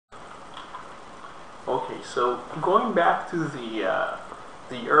Okay, so going back to the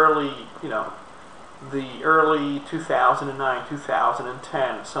early, the early 2009,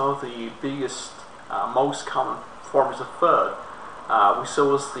 2010, some of the biggest, most common forms of FUD we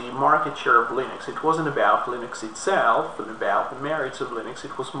saw was the market share of Linux. It wasn't about Linux itself and about the merits of Linux.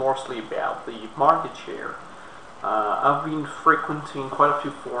 It was mostly about the market share. I've been frequenting quite a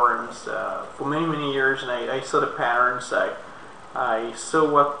few forums for many years, and I saw the patterns. I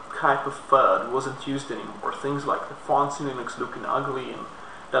saw what type of FUD wasn't used anymore. Things like the fonts in Linux looking ugly, and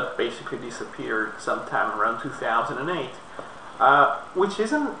that basically disappeared sometime around 2008. Which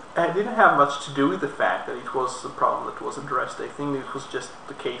didn't have much to do with the fact that it was a problem that was addressed. I think it was just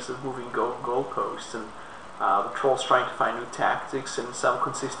the case of moving goalposts and the trolls trying to find new tactics and some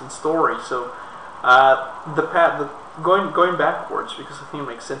consistent story. So going backwards, because I think it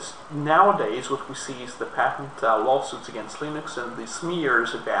makes sense. Nowadays, what we see is the patent lawsuits against Linux and the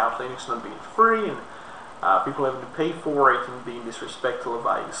smears about Linux not being free and people having to pay for it and being disrespectful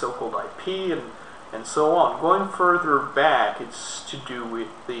about the so-called IP and so on. Going further back, it's to do with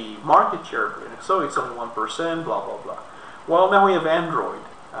the market share of Linux. So it's only 1%, blah blah blah. Well, now we have Android,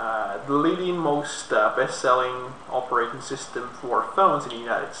 the leading, most best-selling operating system for phones in the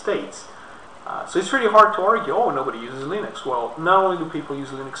United States. So it's really hard to argue, oh, nobody uses Linux. Well, not only do people use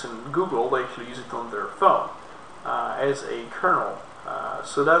Linux in Google, they actually use it on their phone as a kernel.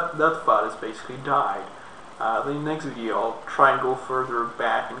 So that FUD has basically died. The next video, I'll try and go further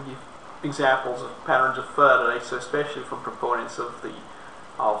back and give examples of patterns of FUD that I saw, especially from proponents of the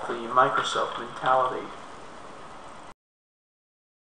Microsoft mentality.